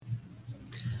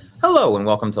Hello and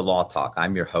welcome to Law Talk.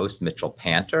 I'm your host, Mitch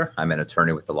Panter. I'm an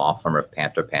attorney with the law firm of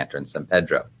Panter, Panter in San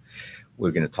Pedro. We're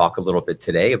going to talk a little bit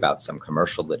today about some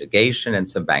commercial litigation and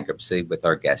some bankruptcy with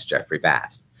our guest, Jeffrey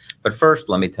Bast. But first,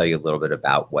 let me tell you a little bit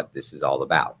about what this is all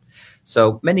about.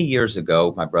 So many years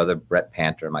ago, my brother Brett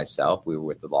Panter and myself, we were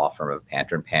with the law firm of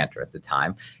Panter and Panter at the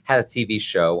time, had a TV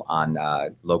show on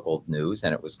local news,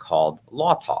 and it was called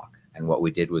Law Talk. And what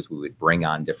we did was we would bring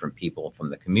on different people from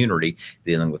the community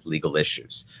dealing with legal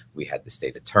issues. We had the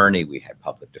state attorney, we had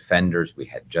public defenders, we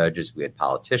had judges, we had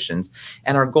politicians.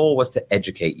 And our goal was to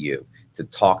educate you, to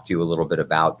talk to you a little bit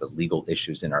about the legal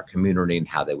issues in our community and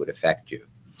how they would affect you.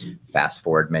 Fast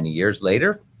forward many years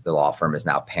later, the law firm is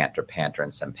now Panter, Panter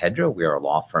in San Pedro. We are a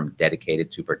law firm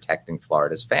dedicated to protecting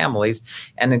Florida's families.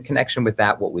 And in connection with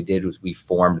that, what we did was we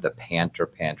formed the Panter,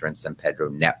 Panter in San Pedro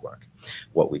network.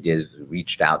 What we did is we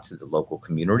reached out to the local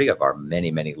community of our many,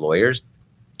 many lawyers,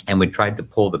 and we tried to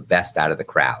pull the best out of the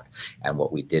crowd. And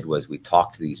what we did was we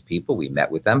talked to these people. We met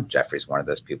with them. Jeffrey's one of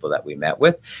those people that we met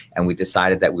with. And we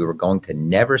decided that we were going to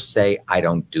never say, I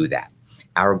don't do that.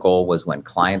 Our goal was when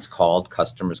clients called,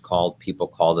 customers called, people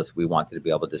called us, we wanted to be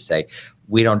able to say,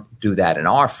 we don't do that in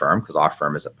our firm because our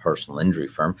firm is a personal injury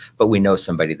firm, but we know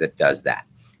somebody that does that.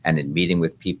 And in meeting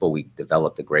with people, we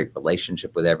developed a great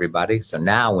relationship with everybody. So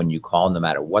now when you call, no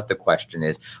matter what the question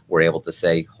is, we're able to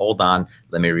say, hold on,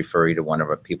 let me refer you to one of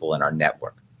our people in our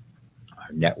network.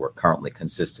 Our network currently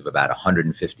consists of about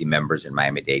 150 members in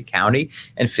Miami-Dade County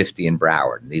and 50 in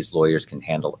Broward. And these lawyers can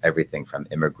handle everything from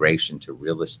immigration to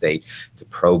real estate to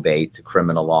probate to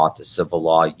criminal law to civil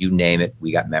law. You name it,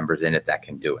 we got members in it that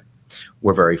can do it.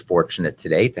 We're very fortunate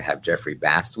today to have Jeffrey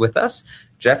Bast with us.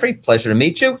 Jeffrey, pleasure to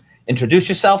meet you. Introduce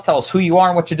yourself. Tell us who you are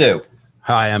and what you do.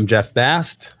 Hi, I'm Jeff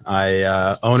Bast. I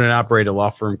own and operate a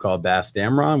law firm called Bast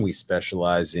Amron. We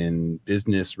specialize in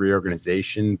business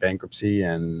reorganization, bankruptcy,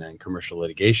 and commercial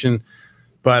litigation.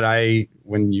 But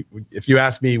if you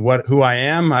ask me who I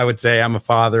am, I would say I'm a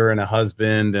father and a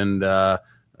husband and a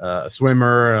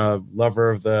swimmer, a lover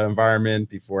of the environment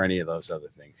before any of those other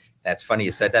things. That's funny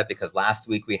you said that because last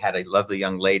week we had a lovely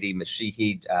young lady, Ms.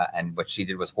 Sheehy, and what she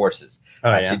did was horses.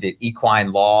 She did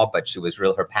equine law, but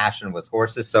her passion was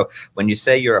horses. So when you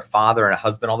say you're a father and a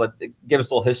husband, all that, give us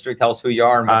a little history, tell us who you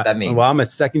are and what that means. Well, I'm a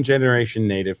second generation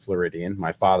native Floridian.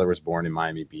 My father was born in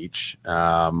Miami Beach.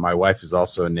 My wife is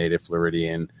also a native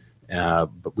Floridian.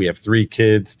 But we have 3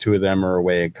 kids. 2 of them are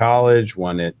away at college,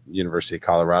 one at University of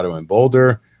Colorado in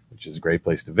Boulder, which is a great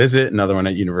place to visit. Another one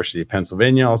at University of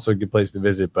Pennsylvania, also a good place to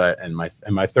visit. And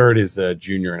my third is a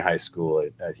junior in high school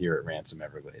here at Ransom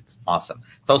Everglades. Awesome.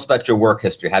 Tell us about your work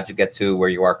history. How'd you get to where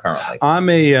you are currently? I'm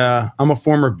a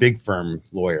former big firm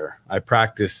lawyer. I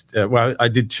practiced. I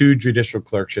did 2 judicial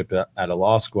clerkships at a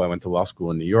law school. I went to law school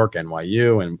in New York,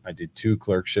 NYU, and I did 2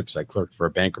 clerkships. I clerked for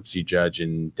a bankruptcy judge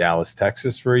in Dallas,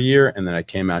 Texas, for a year, and then I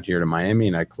came out here to Miami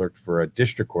and I clerked for a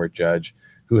district court judge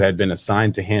who had been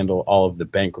assigned to handle all of the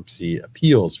bankruptcy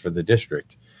appeals for the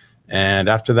district. And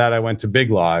after that, I went to big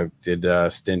law. I did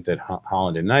a stint at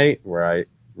Holland & Knight, where I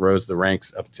rose the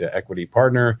ranks up to equity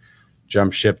partner,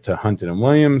 jumped ship to Hunton &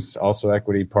 Williams, also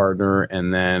equity partner.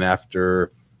 And then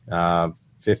after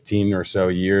 15 or so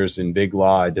years in big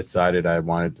law, I decided I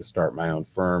wanted to start my own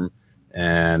firm.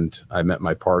 And I met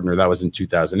my partner. That was in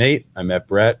 2008. I met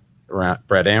Brett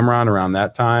Amron around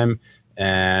that time.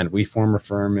 And we formed a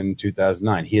firm in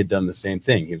 2009. He had done the same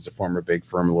thing. He was a former big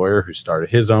firm lawyer who started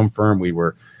his own firm. We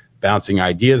were bouncing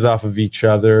ideas off of each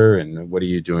other. And what are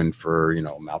you doing for,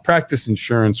 malpractice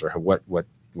insurance, or what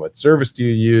service do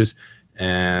you use?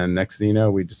 And next thing you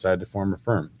know, we decided to form a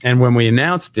firm. And when we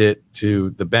announced it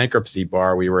to the bankruptcy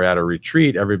bar, we were at a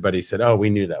retreat. Everybody said, oh,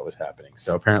 we knew that was happening.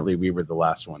 So apparently we were the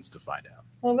last ones to find out.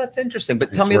 Well, that's interesting.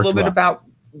 But tell me a little bit about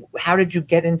how did you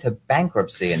get into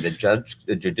bankruptcy and the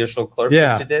judicial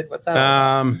clerkship you did? What's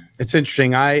that? It's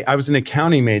interesting. I was an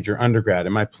accounting major undergrad,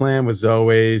 and my plan was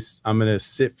always I'm going to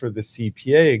sit for the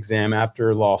CPA exam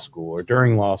after law school or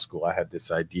during law school. I had this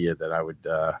idea that I would,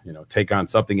 take on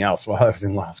something else while I was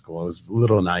in law school. It was a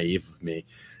little naive of me.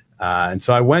 And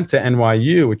so I went to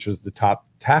NYU, which was the top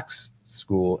tax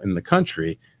school in the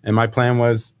country. And my plan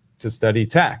was to study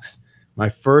tax. My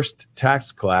first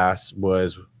tax class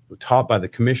was taught by the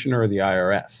commissioner of the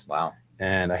IRS. Wow.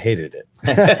 And I hated it.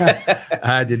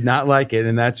 I did not like it.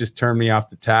 And that just turned me off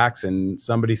to tax. And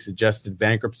somebody suggested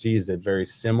bankruptcy is very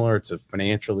similar. It's a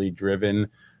financially driven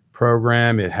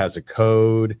program. It has a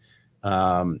code.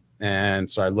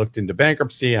 And so I looked into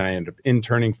bankruptcy, and I ended up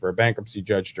interning for a bankruptcy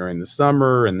judge during the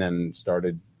summer. And then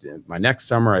my next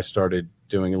summer, I started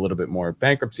doing a little bit more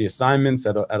bankruptcy assignments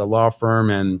at a law firm,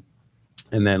 and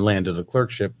then landed a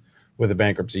clerkship with a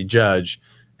bankruptcy judge.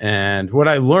 And what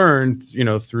I learned,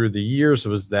 through the years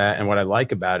was that, and what I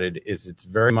like about it is it's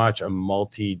very much a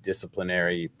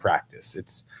multidisciplinary practice.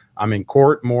 I'm in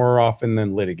court more often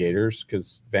than litigators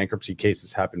because bankruptcy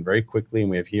cases happen very quickly and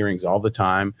we have hearings all the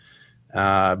time.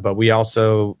 But we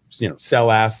also,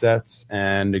 sell assets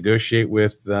and negotiate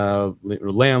with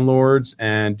landlords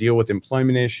and deal with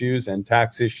employment issues and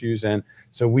tax issues. And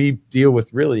so we deal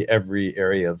with really every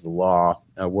area of the law,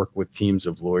 work with teams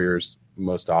of lawyers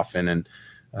most often. And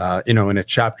in a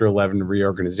Chapter 11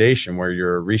 reorganization where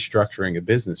you're restructuring a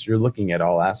business, you're looking at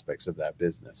all aspects of that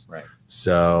business. Right.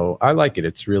 So I like it.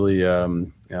 It's really,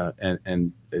 and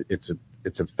it's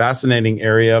a fascinating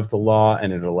area of the law,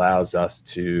 and it allows us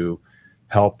to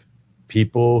help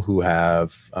people who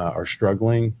are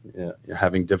struggling,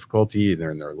 having difficulty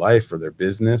either in their life or their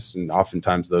business. And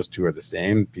oftentimes those two are the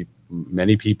same.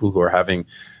 Many people who are having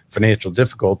financial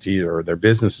difficulty or their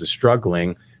business is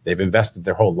struggling, they've invested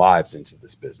their whole lives into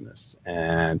this business,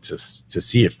 and to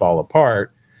see it fall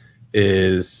apart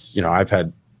is, I've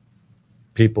had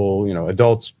people,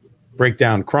 adults break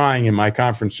down crying in my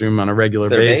conference room on a regular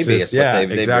basis.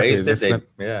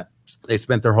 They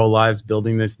spent their whole lives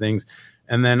building these things,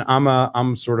 and then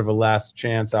I'm sort of a last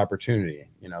chance opportunity.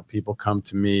 People come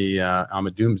to me. I'm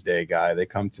a doomsday guy. They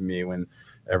come to me when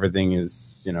everything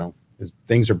is,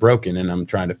 things are broken, and I'm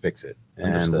trying to fix it.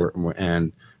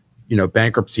 And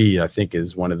bankruptcy, I think,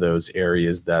 is one of those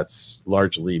areas that's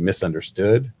largely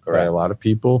misunderstood by a lot of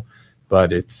people,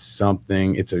 but it's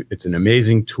an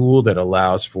amazing tool that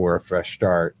allows for a fresh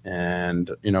start.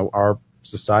 And, our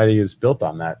society is built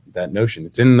on that notion.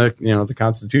 It's in the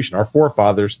Constitution. Our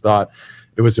forefathers thought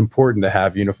it was important to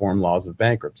have uniform laws of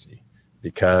bankruptcy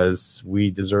because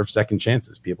we deserve second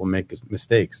chances. People make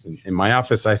mistakes. And in my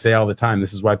office, I say all the time,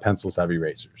 this is why pencils have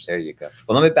erasers. There you go.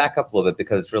 Well, let me back up a little bit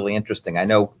because it's really interesting. I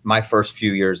know my first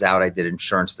few years out, I did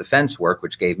insurance defense work,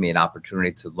 which gave me an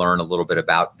opportunity to learn a little bit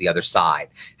about the other side,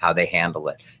 how they handle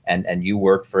it. And you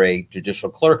worked for a judicial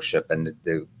clerkship, and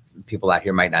the people out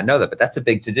here might not know that, but that's a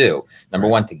big to do. Number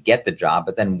one, to get the job,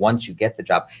 but then once you get the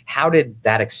job, how did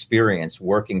that experience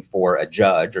working for a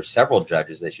judge or several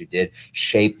judges as you did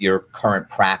shape your current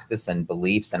practice and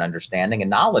beliefs and understanding and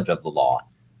knowledge of the law?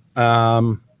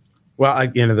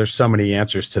 Well, there's so many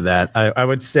answers to that. I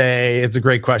would say it's a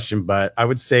great question, but I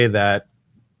would say that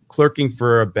clerking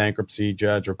for a bankruptcy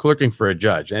judge or clerking for a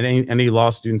judge, and any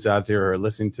law students out there who are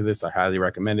listening to this, I highly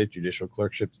recommend it. Judicial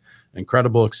clerkships,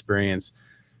 incredible experience.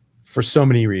 For so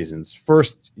many reasons.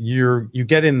 First, you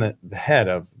get in the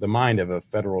mind of a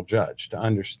federal judge to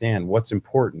understand what's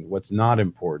important, what's not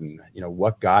important,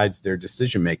 what guides their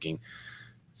decision making.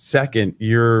 Second,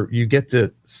 you get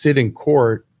to sit in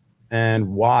court and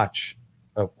watch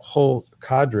a whole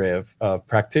cadre of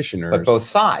practitioners. But both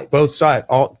sides,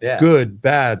 all good,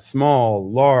 bad, small,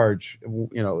 large,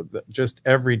 just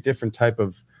every different type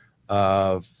of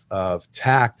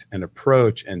tact and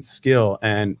approach and skill,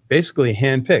 and basically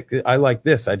handpick. I like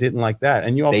this. I didn't like that.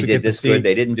 And you also get to see good.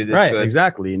 They didn't do this right, good.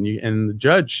 Exactly. And the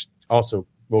judge also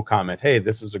will comment, "Hey,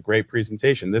 this is a great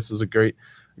presentation. This is a great.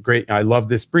 I love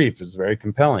this brief. It's very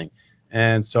compelling."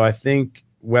 And so I think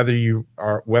whether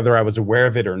I was aware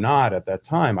of it or not at that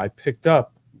time, I picked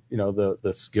up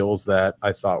the skills that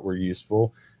I thought were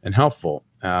useful and helpful.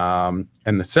 And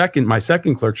my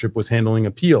second clerkship was handling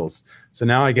appeals. So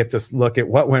now I get to look at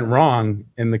what went wrong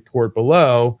in the court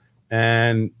below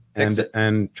and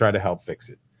try to help fix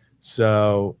it.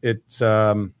 So it's,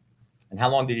 and how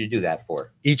long did you do that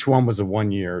for? Each one was a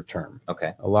 1-year term.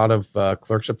 Okay. A lot of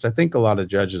clerkships. I think a lot of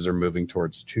judges are moving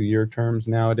towards 2-year terms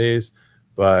nowadays,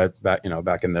 but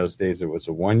back in those days, it was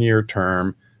a 1-year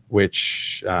term,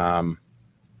 which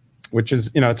is,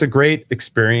 it's a great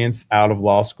experience out of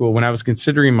law school. When I was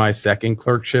considering my second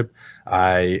clerkship,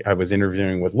 I was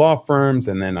interviewing with law firms,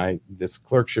 and then this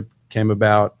clerkship came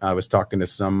about. I was talking to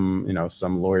some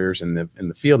lawyers in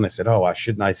the field, and I said, "Oh,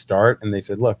 shouldn't I start?" And they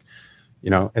said, "Look,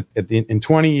 in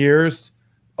 20 years,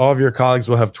 all of your colleagues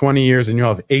will have 20 years, and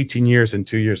you'll have 18 years and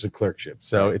 2 years of clerkship.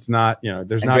 So it's not,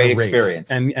 there's not a race." Experience.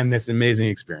 And this amazing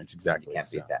experience. Exactly. You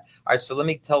can't beat that. All right. So let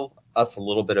me tell us a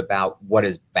little bit about what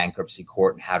is bankruptcy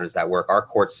court and how does that work. Our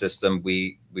court system,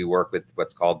 we work with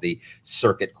what's called the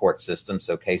circuit court system.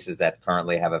 So cases that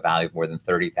currently have a value of more than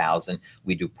 $30,000.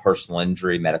 We do personal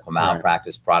injury, medical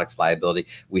malpractice, products liability.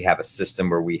 We have a system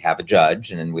where we have a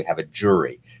judge and then we have a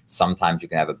jury. Sometimes you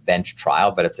can have a bench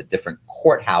trial, but it's a different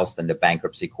courthouse than the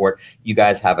bankruptcy court. You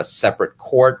guys have a separate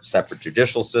court, separate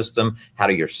judicial system. How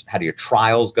do your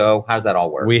trials go? How does that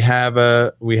all work? We have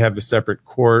a separate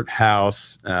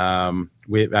courthouse.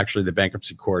 The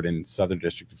bankruptcy court in Southern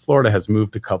District of Florida has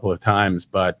moved a couple of times,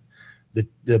 but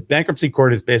the bankruptcy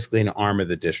court is basically an arm of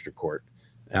the district court.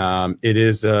 It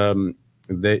is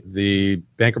the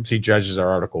bankruptcy judges are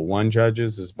Article I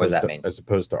judges as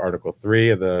opposed to Article III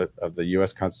of the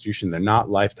U.S. Constitution. They're not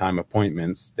lifetime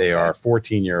appointments. They are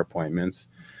 14-year appointments.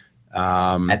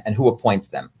 And who appoints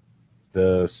them?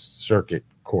 The circuit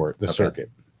court, circuit.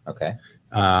 Okay.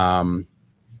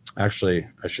 Actually,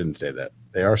 I shouldn't say that.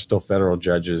 They are still federal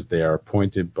judges. They are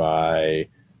appointed by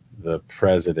the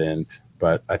president,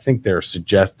 but I think they're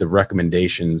the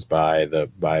recommendations by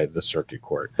the circuit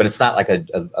court. But it's not like a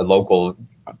local.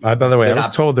 By the way, I was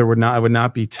told I would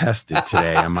not be tested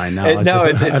today. Am I not?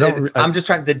 No, I'm just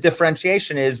trying. The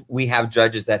differentiation is we have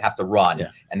judges that have to run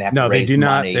and they have to raise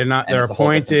money. They're not. They're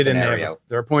appointed and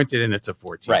they're appointed, and it's a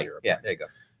 14-year. Right. Yeah. There you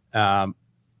go.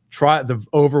 The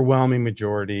overwhelming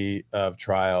majority of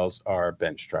trials are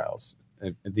bench trials.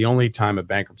 The only time a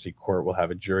bankruptcy court will have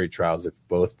a jury trial is if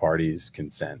both parties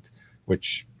consent,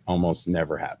 which almost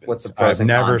never happens. What's the pros and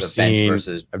cons of bench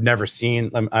versus? I've never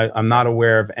seen. I'm not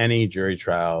aware of any jury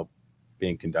trial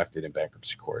being conducted in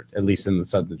bankruptcy court, at least in the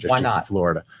Southern District of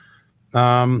Florida.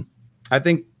 I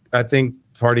think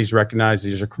parties recognize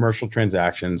these are commercial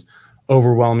transactions.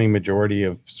 Overwhelming majority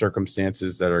of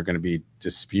circumstances that are going to be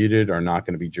disputed are not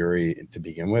going to be jury to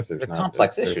begin with. They're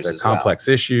complex issues. They're complex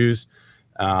issues.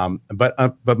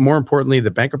 But more importantly,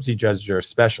 the bankruptcy judges are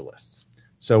specialists.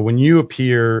 So when you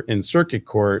appear in circuit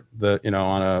court,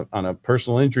 on a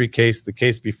personal injury case, the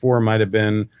case before might have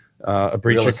been a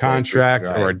breach of contract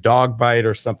or a dog bite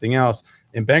or something else.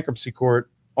 In bankruptcy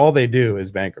court, all they do is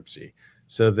bankruptcy.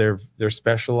 So they're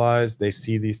specialized. They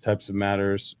see these types of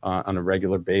matters on a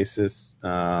regular basis.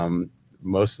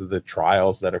 Most of the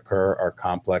trials that occur are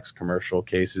complex commercial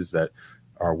cases that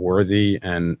are worthy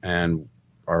and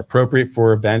are appropriate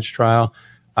for a bench trial.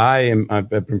 I've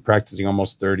been practicing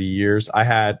almost 30 years. I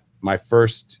had my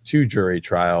first 2 jury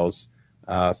trials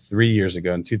 3 years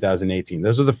ago in 2018.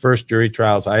 Those are the first jury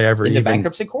trials I ever in the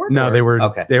bankruptcy court. No, they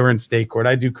were in state court.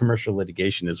 I do commercial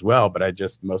litigation as well, but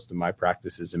most of my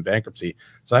practice is in bankruptcy.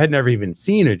 So I had never even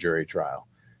seen a jury trial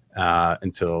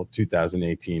until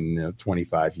 2018.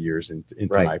 25 years into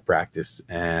my practice,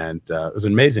 and it was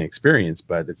an amazing experience.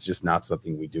 But it's just not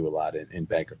something we do a lot in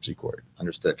bankruptcy court.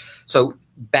 Understood. So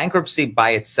bankruptcy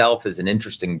by itself is an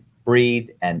interesting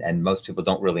breed, and most people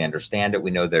don't really understand it. We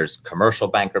know there's commercial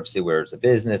bankruptcy where it's a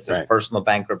business, there's personal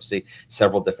bankruptcy,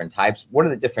 several different types. What are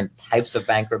the different types of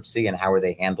bankruptcy and how are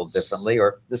they handled differently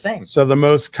or the same? So the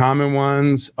most common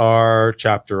ones are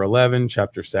Chapter 11,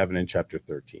 Chapter 7, and Chapter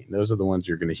 13. Those are the ones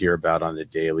you're going to hear about on a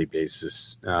daily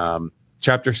basis.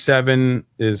 Chapter 7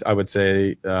 is, I would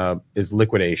say, is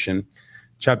liquidation.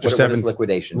 Chapter 7 is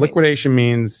liquidation. Liquidation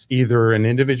means either an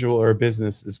individual or a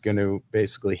business is going to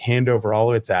basically hand over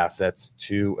all of its assets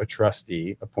to a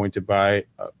trustee appointed by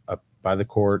the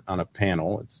court on a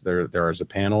panel. There is a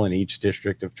panel in each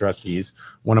district of trustees.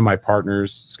 One of my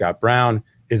partners, Scott Brown,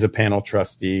 is a panel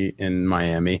trustee in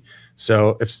Miami.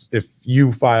 So if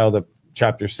you filed a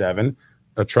Chapter 7,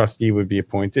 a trustee would be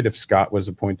appointed. If Scott was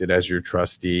appointed as your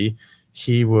trustee,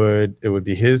 it would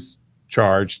be his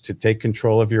charge to take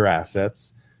control of your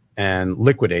assets and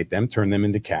liquidate them, turn them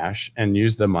into cash, and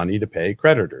use the money to pay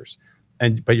creditors.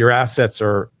 But your assets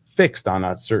are fixed on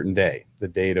a certain day, the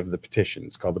date of the petition.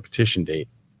 It's called the petition date.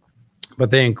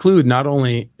 But they include not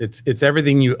only it's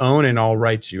everything you own and all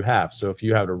rights you have. So if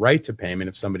you have a right to payment,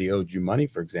 if somebody owed you money,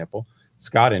 for example,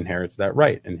 Scott inherits that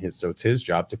right, and so it's his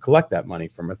job to collect that money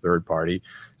from a third party.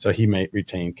 So he may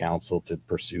retain counsel to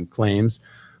pursue claims.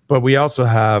 But we also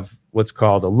have what's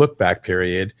called a look-back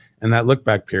period. And that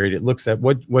look-back period, it looks at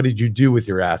what did you do with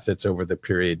your assets over the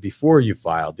period before you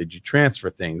filed? Did you transfer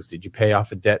things? Did you pay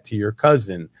off a debt to your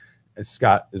cousin? And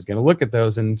Scott is going to look at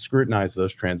those and scrutinize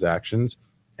those transactions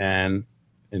and,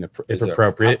 if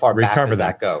appropriate, how far recover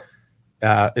back does that go.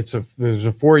 There's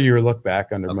a 4-year look back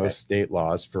under most state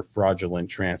laws for fraudulent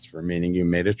transfer, meaning you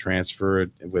made a transfer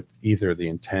with either the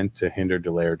intent to hinder,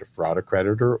 delay, or defraud a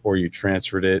creditor, or you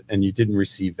transferred it and you didn't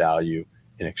receive value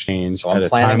in exchange. So I'm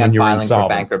planning on filing for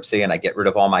bankruptcy and I get rid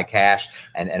of all my cash.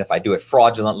 And if I do it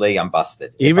fraudulently, I'm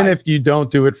busted. Even if you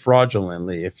don't do it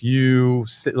fraudulently,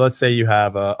 let's say you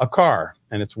have a car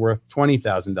and it's worth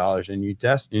 $20,000 and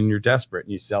you're desperate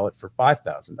and you sell it for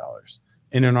 $5,000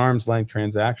 in an arm's length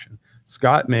transaction,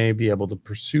 Scott may be able to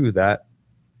pursue the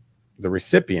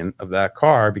recipient of that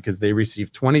car because they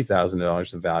received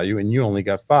 $20,000 of value and you only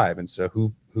got $5,000. And so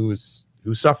who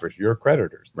suffers? Your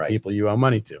creditors, the people you owe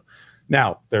money to.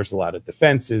 Now, there's a lot of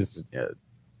defenses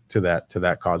to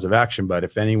that cause of action, but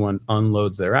if anyone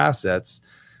unloads their assets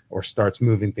or starts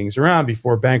moving things around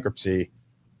before bankruptcy,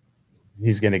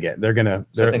 they're going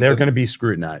to be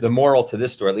scrutinized. The moral to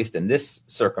this story, at least in this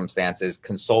circumstance, is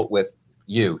consult with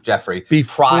you, Jeffrey,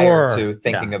 prior to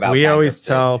thinking about we bankruptcy. always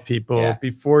tell people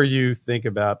before you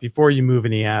move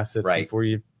any assets, before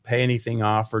you pay anything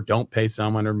off or don't pay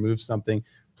someone or move something,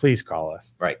 please call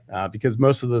us. Right. Because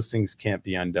most of those things can't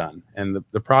be undone. And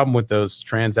the problem with those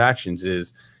transactions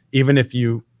is even if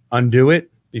you undo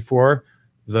it before,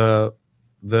 the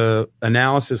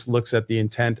analysis looks at the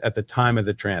intent at the time of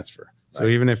the transfer. So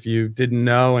even if you didn't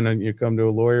know and then you come to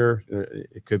a lawyer,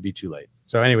 it could be too late.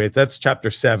 So anyways, that's chapter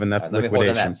 7. That's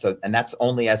liquidation. That. So, and that's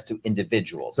only as to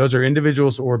individuals. Those are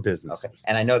individuals or businesses. Okay.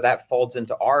 And I know that folds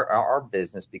into our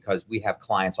business because we have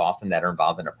clients often that are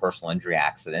involved in a personal injury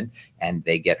accident and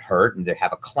they get hurt and they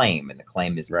have a claim and the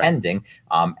claim is pending.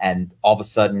 And all of a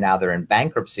sudden now they're in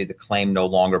bankruptcy. The claim no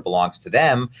longer belongs to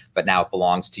them, but now it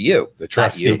belongs to you. The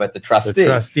trustee. Not you, but the trustee. The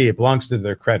trustee. It belongs to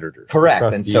their creditors.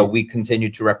 Correct. And so we continue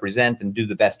to represent and do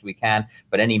the best we can.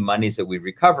 But any monies that we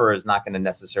recover is not going to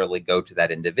necessarily go to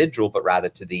that individual, but rather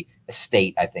to the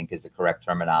estate, I think is the correct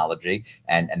terminology.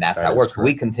 And that's how it works. Correct.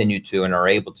 We continue to and are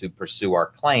able to pursue our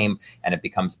claim and it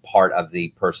becomes part of the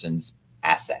person's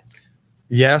asset.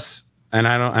 Yes. And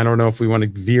I don't know if we want to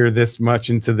veer this much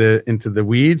into the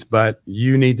weeds, but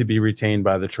you need to be retained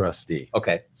by the trustee.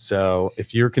 Okay. So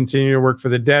if you're continuing to work for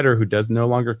the debtor who no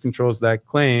longer controls that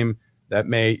claim,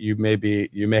 you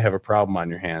may have a problem on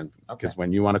your hand because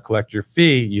when you want to collect your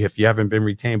fee, if you haven't been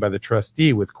retained by the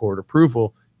trustee with court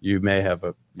approval, you may have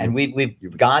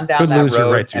we've gone down that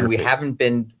road and we haven't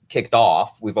been kicked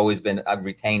off. We've always been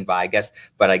retained by,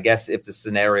 but I guess if the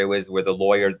scenario is where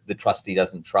the trustee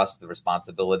doesn't trust the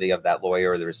responsibility of that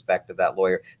lawyer or the respect of that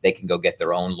lawyer, they can go get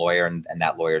their own lawyer and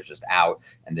that lawyer's just out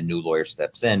and the new lawyer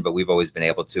steps in. But we've always been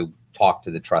able to talk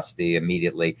to the trustee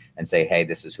immediately and say, hey,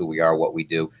 this is who we are, what we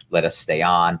do, let us stay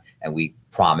on. And we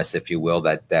promise, if you will,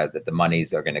 that the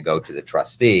monies are going to go to the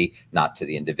trustee, not to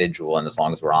the individual. And as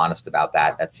long as we're honest about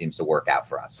that, that seems to work out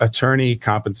for us. Attorney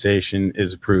compensation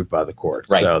is approved by the court.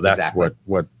 Right. So that's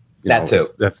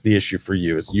that's the issue for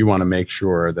you is you want to make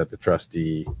sure that the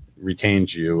trustee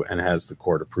retains you and has the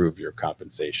court approve your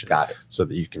compensation. Got it. So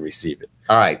that you can receive it.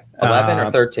 All right. 11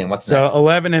 or 13. What's next? So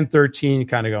 11 and 13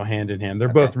 kind of go hand in hand. They're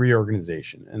both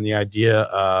reorganization. And the idea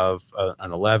of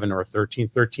an 11 or a 13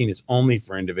 is only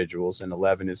for individuals and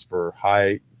 11 is for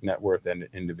high net worth and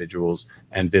individuals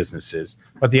and businesses.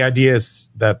 But the idea is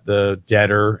that the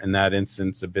debtor, in that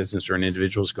instance, a business or an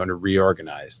individual, is going to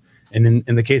reorganize. And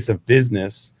in the case of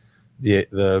business,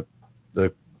 the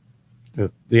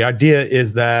idea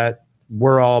is that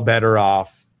we're all better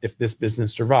off if this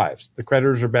business survives. The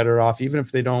creditors are better off, even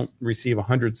if they don't receive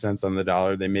 100 cents on the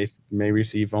dollar, they may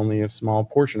receive only a small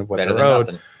portion of what they're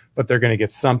owed, but they're going to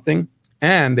get something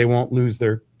and they won't lose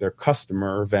their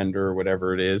customer or vendor or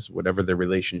whatever it is, whatever their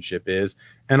relationship is.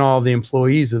 And all the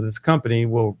employees of this company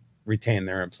will retain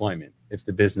their employment if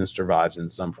the business survives in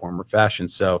some form or fashion.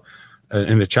 So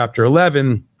in the Chapter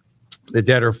 11, the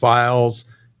debtor files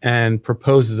and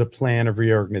proposes a plan of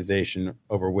reorganization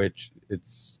over which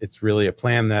it's really a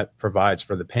plan that provides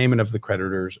for the payment of the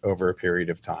creditors over a period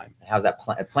of time. How's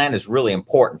that plan is really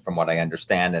important from what I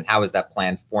understand. And how is that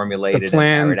plan formulated and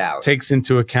carried out? The plan takes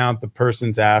into account the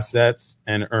person's assets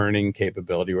and earning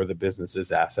capability or the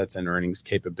business's assets and earnings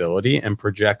capability and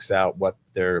projects out what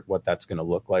that's going to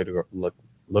look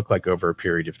like over a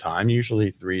period of time,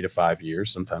 usually 3 to 5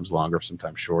 years, sometimes longer,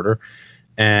 sometimes shorter,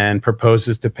 and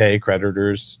proposes to pay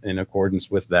creditors in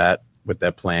accordance with that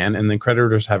plan. And then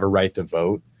creditors have a right to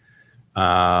vote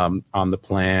on the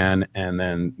plan, and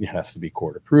then it has to be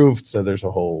court approved. So there's a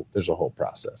whole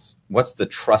process. What's the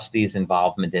trustee's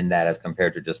involvement in that as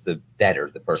compared to just the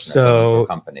debtor, the person that's owning the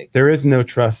company? There is no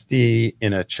trustee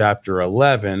in a Chapter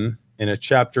 11. In a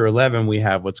Chapter 11, we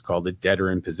have what's called a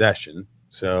debtor in possession.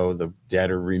 So the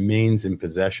debtor remains in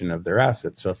possession of their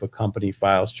assets. So if a company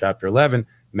files Chapter 11,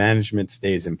 management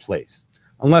stays in place.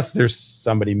 Unless there's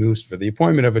somebody moves for the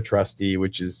appointment of a trustee,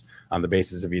 which is on the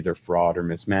basis of either fraud or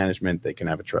mismanagement, they can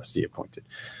have a trustee appointed.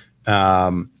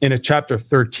 In a Chapter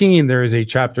 13, there is a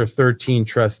Chapter 13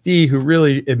 trustee who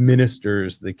really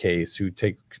administers the case, who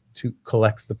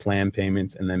collects the plan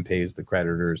payments and then pays the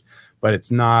creditors. But it's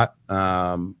not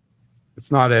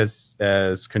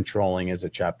as controlling as a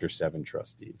Chapter 7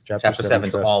 trustee. Chapter 7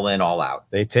 is all in, all out.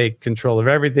 They take control of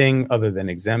everything other than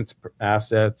exempt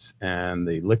assets, and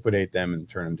they liquidate them and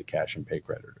turn them to cash and pay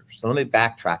creditors. So let me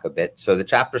backtrack a bit. So the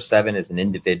Chapter 7 is an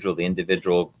individual. The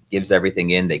individual gives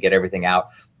everything in, they get everything out.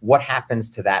 What happens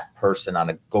to that person on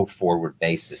a go-forward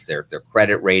basis? Their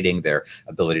credit rating, their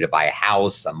ability to buy a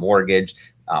house, a mortgage,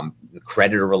 the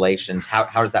creditor relations. How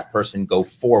does that person go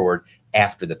forward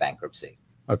after the bankruptcy?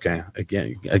 Okay.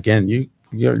 Again,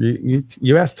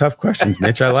 you ask tough questions,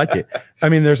 Mitch. I like it. I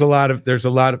mean, there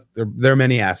are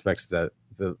many aspects that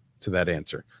to that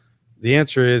answer. The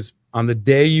answer is on the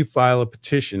day you file a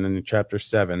petition in Chapter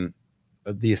 7,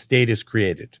 the estate is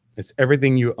created. It's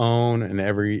everything you own and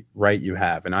every right you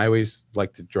have. And I always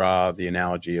like to draw the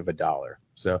analogy of a dollar.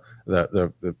 So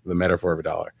the metaphor of a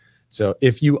dollar. So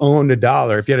if you owned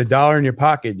 $1, if you had $1 in your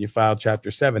pocket and you filed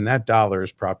Chapter 7, that dollar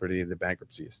is property of the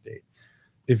bankruptcy estate.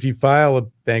 If you file a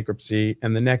bankruptcy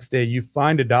and the next day you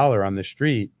find $1 on the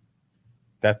street,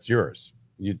 that's yours.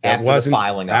 After the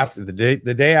filing, after the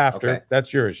day after, okay.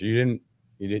 That's yours. You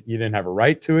didn't have a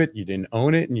right to it. You didn't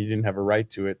own it, and you didn't have a right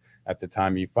to it at the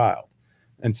time you filed.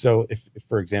 And so, if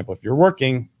for example, if you're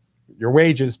working, your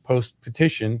wages post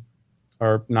petition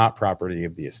are not property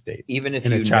of the estate. Even if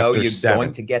you know you're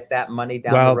going to get that money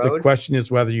down the road? Well, the question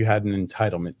is whether you had an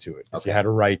entitlement to it, if you had a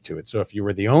right to it. So if you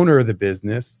were the owner of the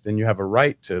business, then you have a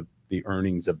right to the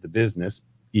earnings of the business,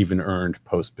 even earned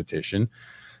post-petition.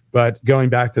 But going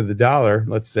back to the dollar,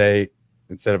 let's say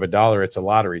instead of $1, it's a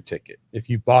lottery ticket. If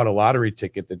you bought a lottery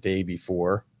ticket the day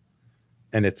before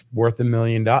and it's worth $1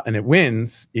 million and it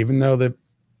wins, even though the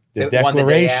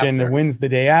declaration it wins the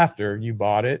day after you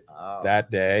bought it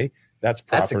that day, that's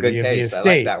property of the estate. I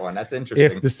like that one. That's interesting.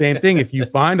 If the same thing, if you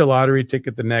find a lottery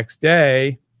ticket the next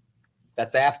day,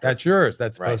 that's after. That's yours.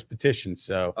 That's post-petition.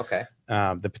 So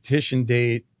the petition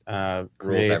date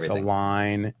creates a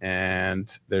line,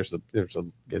 and there's a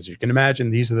as you can imagine,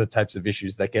 these are the types of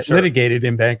issues that get litigated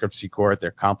in bankruptcy court.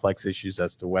 They're complex issues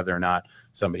as to whether or not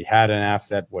somebody had an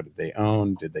asset, what did they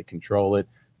own, did they control it.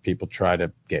 People try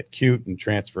to get cute and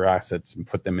transfer assets and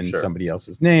put them in somebody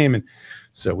else's name. And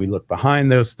so we look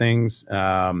behind those things.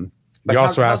 But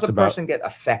how does a person get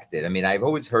affected? I mean, I've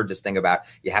always heard this thing about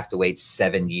you have to wait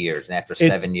 7 years. And after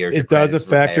 7 years, it does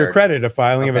affect your credit. A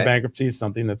filing of a bankruptcy is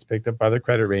something that's picked up by the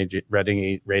credit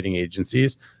rating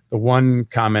agencies. The one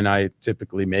comment I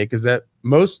typically make is that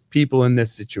most people in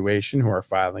this situation who are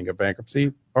filing a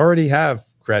bankruptcy already have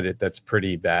credit that's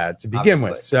pretty bad to begin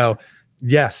with. So,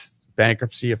 yes,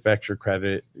 bankruptcy affects your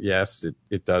credit. Yes,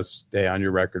 it does stay on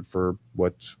your record for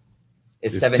what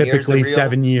is 7 years. Typically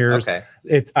 7 years. Okay.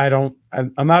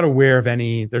 I'm not aware of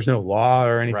any, there's no law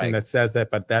or anything that says that,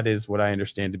 but that is what I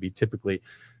understand to be typically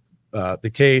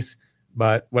the case.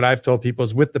 But what I've told people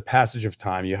is with the passage of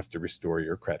time, you have to restore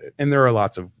your credit. And there are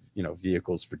lots of,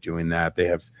 vehicles for doing that. They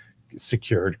have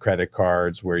secured credit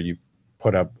cards where you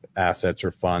put up assets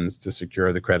or funds to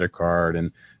secure the credit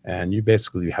card, and you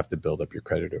basically have to build up your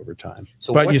credit over time.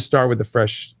 So but you start with a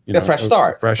fresh, fresh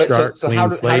start. So how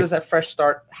does that fresh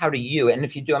start? How do you? And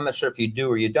if you do, I'm not sure if you do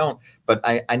or you don't. But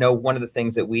I know one of the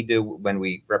things that we do when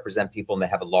we represent people and they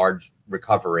have a large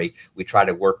recovery, we try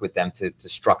to work with them to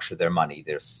structure their money.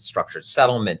 There's structured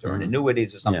settlement or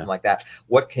annuities or something like that.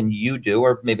 What can you do,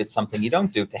 or maybe it's something you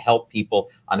don't do, to help people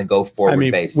on a go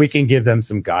forward basis? We can give them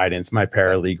some guidance. My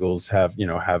paralegals have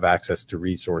access to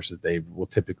resources. They will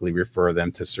typically refer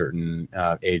them to certain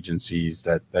agencies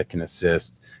that can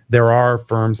assist. There are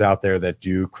firms out there that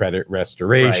do credit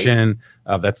restoration.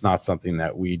 That's not something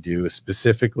that we do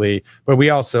specifically, but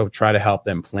we also try to help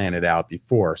them plan it out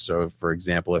before. So, for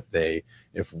example, if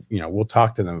we'll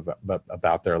talk to them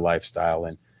about their lifestyle,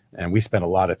 and we spend a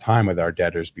lot of time with our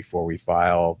debtors before we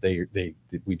file.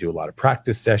 We do a lot of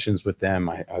practice sessions with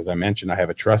them. As I mentioned, I have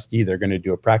a trustee. They're going to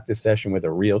do a practice session with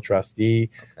a real trustee.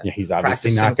 He's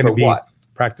obviously not going to be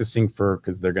practicing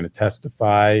because they're going to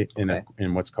testify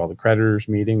in what's called a creditors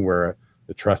meeting, where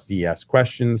the trustee asks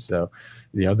questions. So,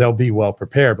 they'll be well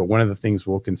prepared. But one of the things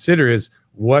we'll consider is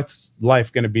what's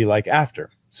life going to be like after.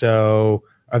 So,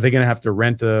 are they going to have to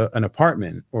rent an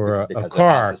apartment or a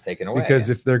car? Because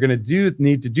if they're going to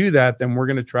need to do that, then we're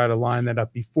going to try to line that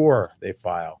up before they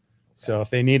file. So if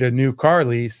they need a new car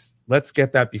lease, let's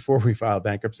get that before we file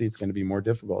bankruptcy. It's going to be more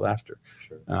difficult after.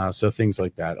 So things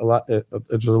like that.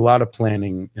 There's a lot of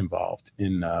planning involved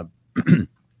in a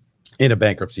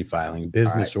bankruptcy filing,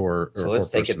 business or so let's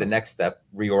take it the next step: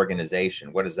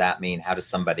 reorganization. What does that mean? How does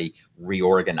somebody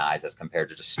reorganize as compared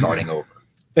to just starting over?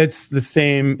 It's the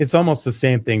same. It's almost the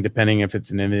same thing, depending if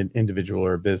it's an individual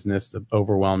or a business. The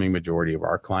overwhelming majority of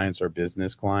our clients are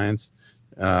business clients,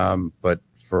 but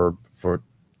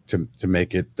to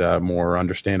make it more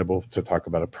understandable, to talk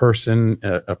about a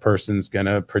person's going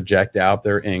to project out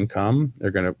their income.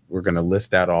 We're going to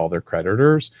list out all their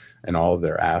creditors and all of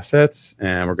their assets,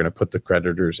 and we're going to put the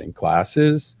creditors in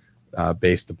classes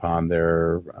based upon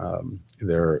the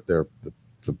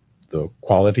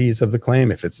qualities of the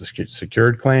claim. If it's a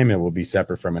secured claim, it will be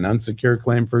separate from an unsecured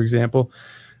claim, for example.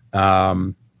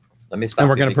 Let me stop. And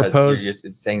we're going to propose.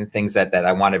 You're saying things that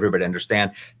I want everybody to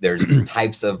understand. There's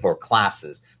types of or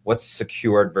classes. What's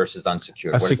secured versus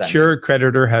unsecured? A secured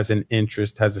creditor has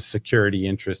a security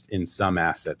interest in some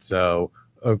assets. So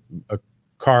a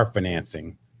car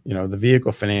financing. The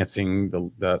vehicle financing,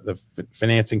 the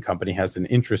financing company has an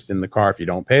interest in the car. If you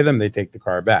don't pay them, they take the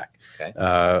car back. Okay.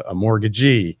 A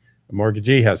mortgagee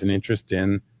has an interest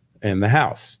in the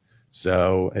house.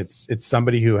 So it's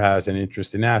somebody who has an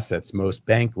interest in assets. Most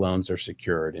bank loans are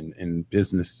secured in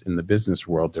the business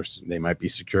world. They might be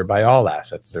secured by all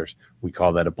assets. We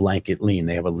call that a blanket lien.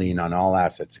 They have a lien on all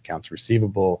assets, accounts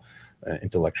receivable,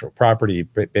 intellectual property,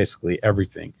 basically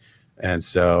everything. And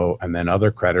then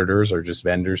other creditors are just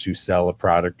vendors who sell a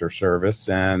product or service,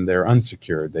 and they're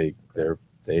unsecured. They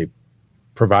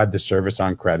provide the service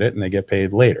on credit, and they get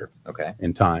paid later. Okay.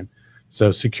 In time. So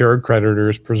secured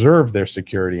creditors preserve their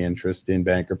security interest in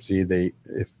bankruptcy.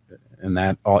 Even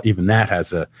that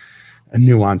has a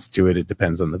nuance to it. It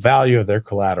depends on the value of their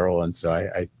collateral, and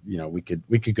so we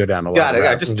could go down a lot. Got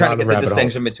it. Just trying to get the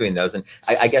distinction between those, and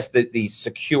I guess the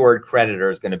secured creditor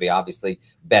is going to be obviously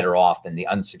better off than the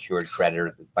unsecured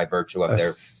creditor by virtue of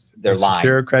their line.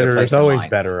 Secured creditor is always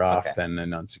better off than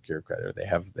an unsecured creditor.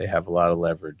 They have a lot of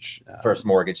leverage. First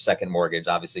mortgage, second mortgage.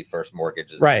 Obviously, first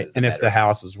mortgage is right. Is and better. If the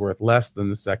house is worth less than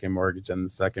the second mortgage, and the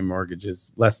second mortgage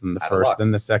is less than the first,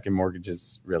 then the second mortgage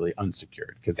is really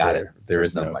unsecured because there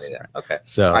is no money there. Okay.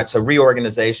 So all right. So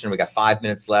reorganization. We got 5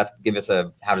 minutes left. Give us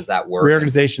how does that work?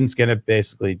 Reorganization is going to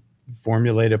basically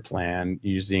formulate a plan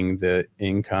using the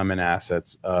income and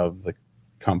assets of the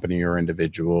company or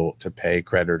individual to pay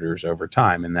creditors over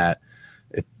time, and that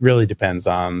it really depends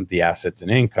on the assets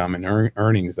and income and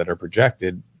earnings that are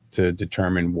projected to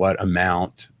determine what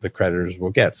amount the creditors will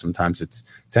get. Sometimes it's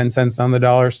 10 cents on the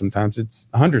dollar, sometimes it's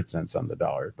 100 cents on the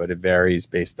dollar, but it varies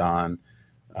based on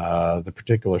the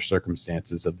particular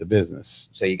circumstances of the business.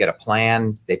 So you get a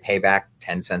plan, they pay back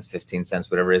 10 cents, 15 cents,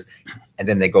 whatever it is, and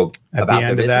then they go at about the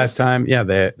end their of that business? time. Yeah,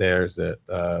 there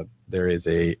is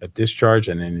a discharge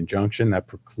and an injunction that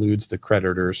precludes the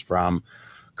creditors from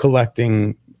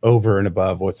collecting over and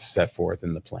above what's set forth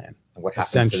in the plan. And what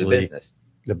happens to the business?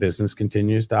 The business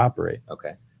continues to operate.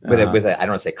 Okay. With a I don't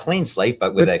want to say clean slate,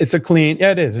 but it's a clean.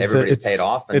 Yeah, it is. Everybody's paid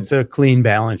off. It's a clean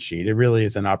balance sheet. It really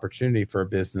is an opportunity for a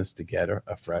business to get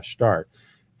a fresh start,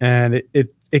 and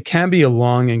it can be a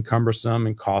long and cumbersome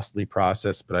and costly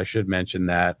process. But I should mention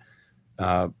that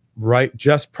right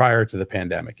just prior to the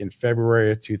pandemic, in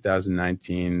February of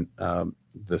 2019,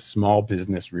 the Small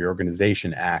Business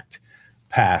Reorganization Act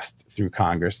passed through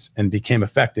Congress and became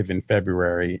effective in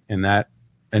February, and that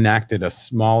enacted a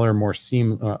smaller, more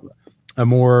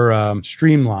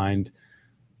streamlined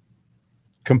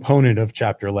component of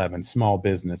Chapter 11, small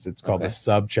business. It's called a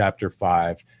sub-Chapter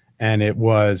 5, and it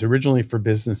was originally for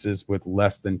businesses with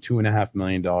less than $2.5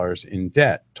 million in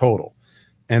debt total.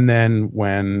 And then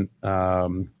when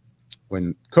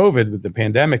COVID, the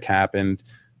pandemic happened,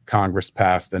 Congress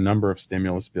passed a number of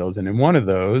stimulus bills, and in one of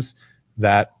those,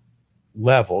 that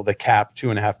level, the cap,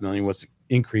 $2.5 million, was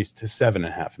increased to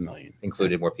 $7.5 million.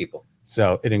 Included more people.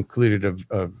 So it included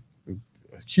a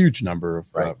huge number of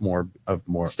more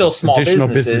still small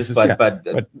businesses, but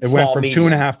it went from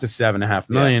 2.5 to 7.5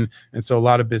 million, and so a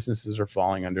lot of businesses are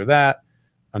falling under that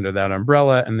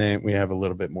umbrella, and then we have a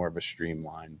little bit more of a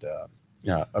streamlined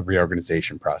a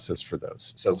reorganization process for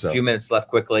those. So a few minutes left.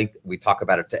 Quickly, we talk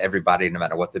about it to everybody, no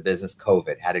matter what the business.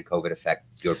 COVID. How did COVID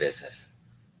affect your business?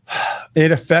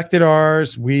 It affected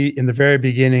ours. In the very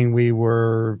beginning, we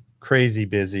were crazy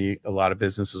busy. A lot of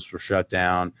businesses were shut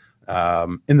down.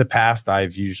 In the past,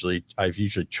 I've usually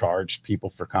charged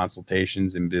people for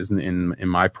consultations in business in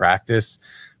my practice,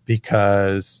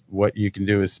 because what you can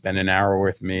do is spend an hour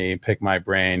with me, pick my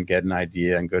brain, get an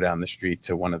idea, and go down the street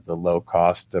to one of the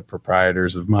low-cost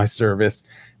proprietors of my service.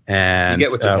 And you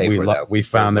get what you pay for, we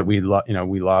found that we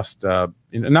lost.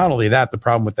 Not only that, the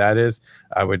problem with that is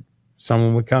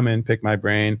someone would come in, pick my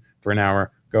brain for an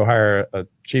hour, go hire a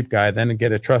cheap guy, then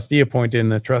get a trustee appointed,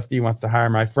 and the trustee wants to hire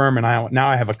my firm, and now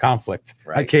I have a conflict.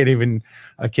 Right. I can't even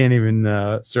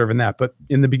serve in that. But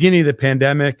in the beginning of the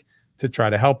pandemic, to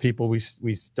try to help people, we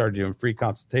started doing free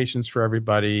consultations for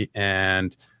everybody,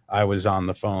 and I was on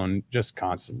the phone just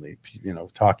constantly,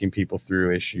 talking people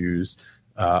through issues.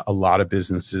 A lot of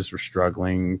businesses were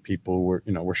struggling. People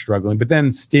were struggling. But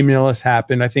then stimulus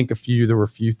happened. I think there were a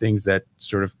few things that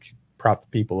sort of propped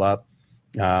people up.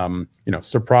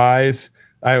 Surprise.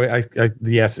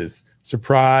 The S's: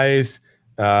 surprise,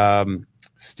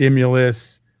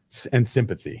 stimulus, and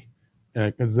sympathy.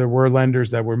 Because there were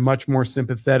lenders that were much more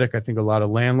sympathetic. I think a lot of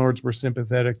landlords were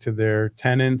sympathetic to their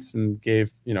tenants and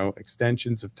gave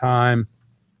extensions of time,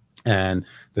 and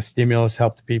the stimulus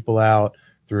helped people out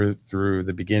through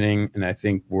the beginning. And I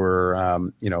think we're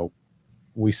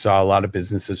we saw a lot of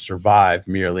businesses survive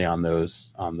merely on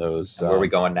those. And where are we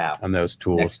going now? On those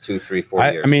tools. Next 2, 3,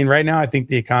 4 years. I mean, right now, I think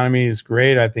the economy is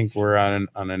great. I think we're on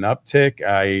an uptick.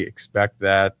 I expect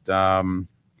that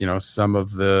some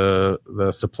of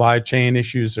the supply chain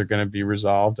issues are going to be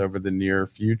resolved over the near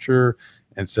future.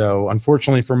 And so,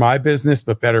 unfortunately for my business,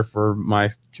 but better for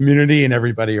my community and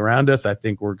everybody around us, I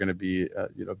think we're going to be,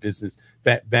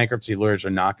 bankruptcy lawyers are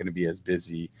not going to be as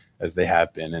busy as they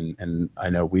have been. And I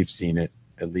know we've seen it,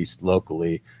 at least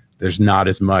locally. There's not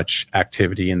as much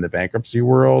activity in the bankruptcy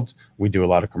world. We do a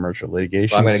lot of commercial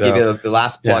litigation. Well, I'm going to give you the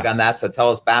last plug on that. So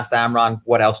tell us, Bast Amron,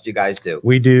 what else do you guys do?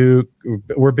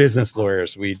 We're business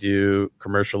lawyers. We do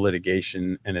commercial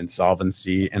litigation and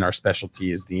insolvency, and our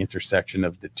specialty is the intersection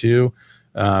of the two.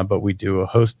 But we do a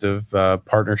host of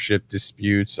partnership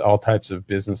disputes, all types of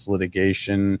business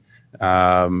litigation,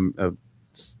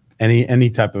 any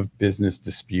type of business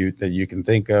dispute that you can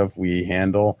think of, we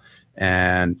handle.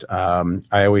 And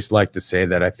I always like to say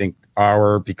that I think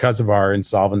because of our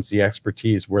insolvency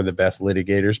expertise, we're the best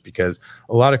litigators, because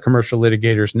a lot of commercial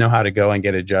litigators know how to go and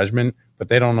get a judgment, but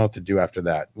they don't know what to do after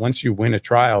that. Once you win a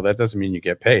trial, that doesn't mean you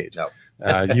get paid. No.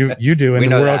 You do in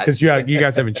the world, because you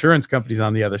guys have insurance companies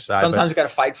on the other side. Sometimes you got to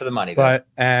fight for the money.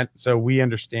 And so we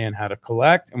understand how to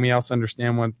collect, and we also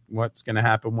understand what's going to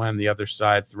happen when the other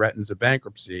side threatens a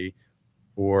bankruptcy,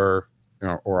 or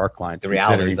our clients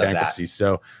considering bankruptcy.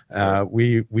 So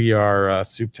we are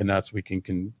soup to nuts. We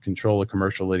can control a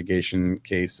commercial litigation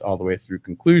case all the way through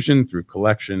conclusion, through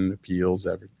collection, appeals,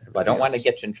 everything. I don't want to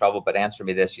get you in trouble, but answer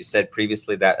me this. You said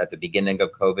previously that at the beginning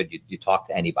of COVID, you talk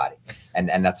to anybody,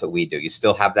 and that's what we do. You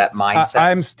still have that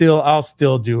mindset? I'll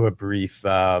still do a brief,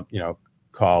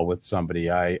 call with somebody.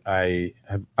 I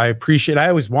appreciate, I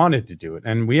always wanted to do it.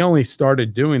 And we only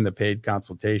started doing the paid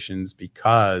consultations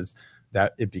because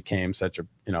that it became such a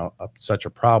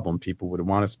problem. People would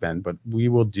want to spend, but we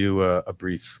will do a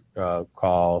brief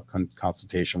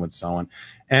consultation with someone.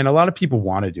 And a lot of people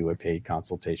want to do a paid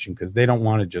consultation because they don't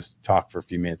want to just talk for a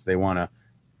few minutes. They want to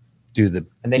do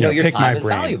and they know your time is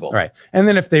valuable. Right. And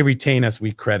then if they retain us,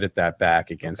 we credit that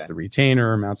back against the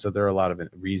retainer amount. So there are a lot of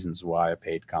reasons why a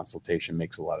paid consultation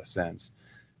makes a lot of sense.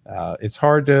 It's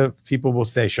hard people will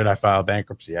say, should I file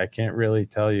bankruptcy? I can't really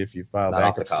tell you if you file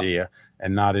bankruptcy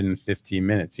and not in 15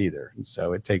 minutes either. And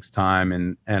so it takes time,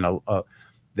 and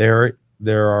there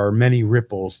are many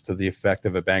ripples to the effect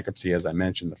of a bankruptcy. As I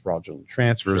mentioned, the fraudulent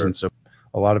transfers. Sure. And so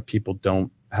a lot of people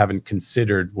haven't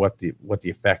considered what the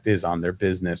effect is on their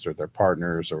business or their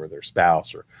partners or their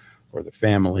spouse or the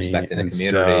family. Respect in the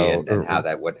community and how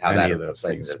that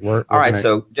plays. All right.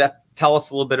 So Jeff, tell us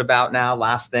a little bit about now,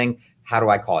 last thing. How do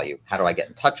I call you? How do I get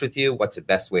in touch with you? What's the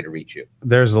best way to reach you?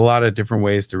 There's a lot of different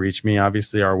ways to reach me.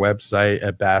 Obviously, our website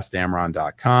at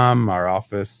bastamron.com, our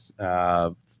office. I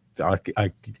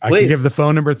can give the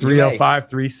phone number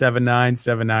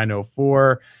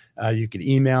 305-379-7904. You can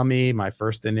email me, my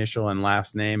first initial and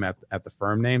last name at the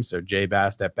firm name. So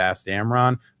jbast at Bast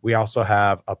Amron. We also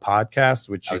have a podcast,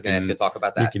 which I was going to ask you to talk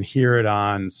about that. You can hear it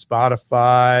on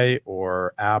Spotify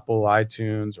or Apple,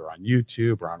 iTunes, or on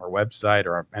YouTube, or on our website,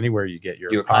 or anywhere you get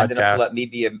your podcast. You were kind enough to let me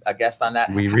be a guest on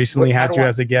that. We recently had you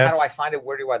as a guest. How do I find it?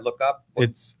 Where do I look up?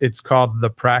 It's called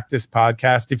The Practice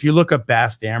Podcast. If you look up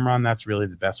Bast Amron, that's really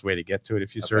the best way to get to it.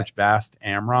 If you search Bast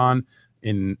Amron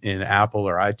in Apple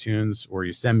or iTunes, or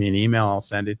you send me an email, I'll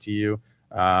send it to you.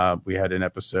 We had an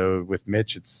episode with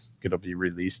Mitch. It'll be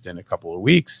released in a couple of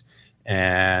weeks.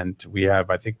 And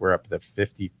I think we're up to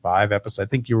 55 episodes. I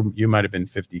think you might have been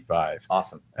 55.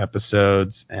 Awesome.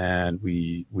 Episodes. And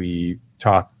we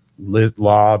talk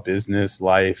law, business,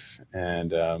 life,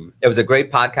 and it was a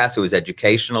great podcast. It was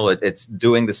educational. It's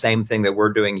doing the same thing that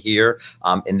we're doing here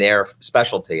in their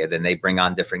specialty, and then they bring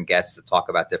on different guests to talk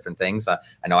about different things. I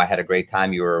know I had a great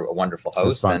time. You were a wonderful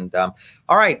host. And all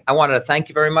right, I want to thank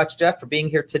you very much, Jeff, for being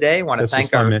here today. I want to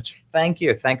thank Mitch. Thank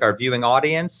our viewing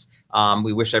audience.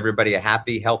 We wish everybody a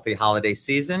happy, healthy holiday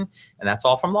season, and that's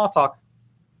all from Law Talk.